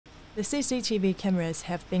The CCTV cameras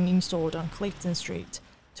have been installed on Clifton Street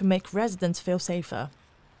to make residents feel safer.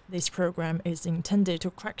 This program is intended to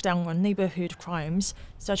crack down on neighborhood crimes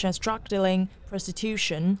such as drug dealing,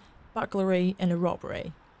 prostitution, burglary, and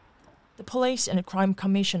robbery. The police and crime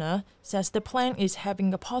commissioner says the plan is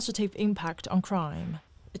having a positive impact on crime.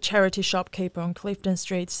 A charity shopkeeper on Clifton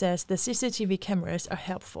Street says the CCTV cameras are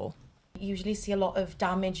helpful. You usually see a lot of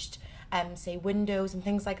damaged say windows and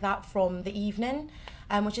things like that from the evening,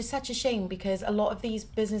 which is such a shame because a lot of these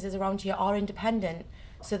businesses around here are independent,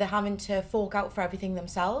 so they're having to fork out for everything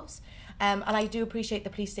themselves. And I do appreciate the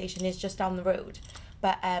police station is just down the road,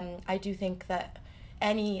 but I do think that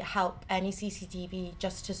any help, any CCTV,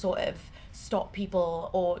 just to sort of stop people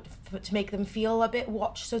or to make them feel a bit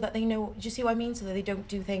watched so that they know, do you see what I mean? So that they don't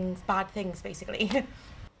do bad things, basically.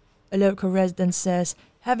 A local resident says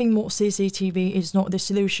having more CCTV is not the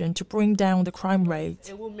solution to bring down the crime rate.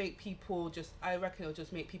 It will make people I reckon it'll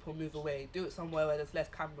just make people move away, do it somewhere where there's less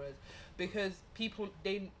cameras, because people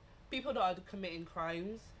that are committing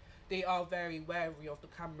crimes, they are very wary of the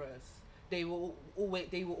cameras. They will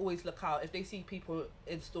always look out. If they see people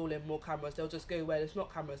installing more cameras, they'll just go where there's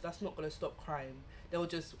not cameras. That's not going to stop crime. They'll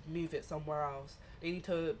just move it somewhere else. They need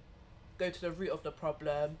to go to the root of the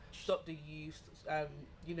problem, stop the use, and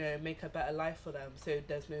make a better life for them so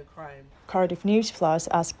there's no crime. Cardiff News Plus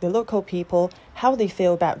asked the local people how they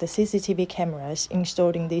feel about the CCTV cameras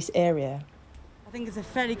installed in this area. I think it's a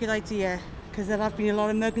very good idea because there have been a lot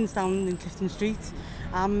of muggings down in Clifton Street.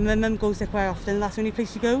 My mum goes there quite often, that's the only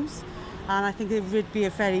place she goes. And I think it would be a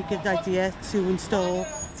very good idea to install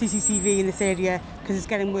CCTV in this area because it's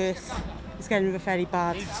getting worse. It's getting very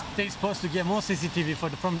bad. They're supposed to get more CCTV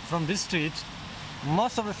from this street.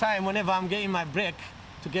 Most of the time, whenever I'm getting my break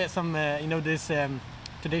to get some, this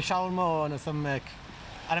today shawarma or some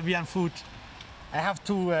Arabian food, I have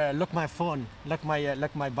to lock my phone, lock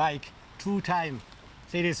my bike 2 times.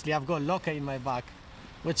 Seriously, I've got a locker in my back,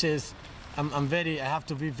 which is I have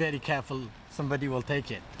to be very careful. Somebody will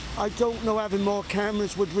take it. I don't know having more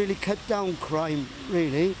cameras would really cut down crime,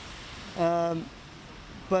 really.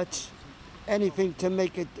 But anything to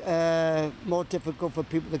make it more difficult for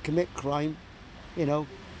people to commit crime,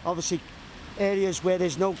 obviously areas where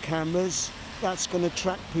there's no cameras, that's going to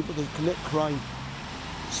attract people to commit crime.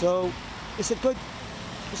 So it's a good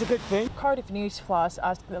thing. Cardiff News Plus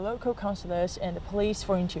asked the local councillors and the police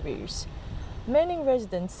for interviews. Many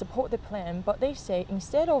residents support the plan, but they say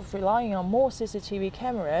instead of relying on more CCTV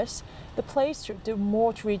cameras, the police should do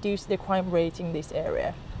more to reduce the crime rate in this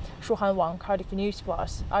area. Shuhan Wang, Cardiff News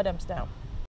Plus, Adamstown.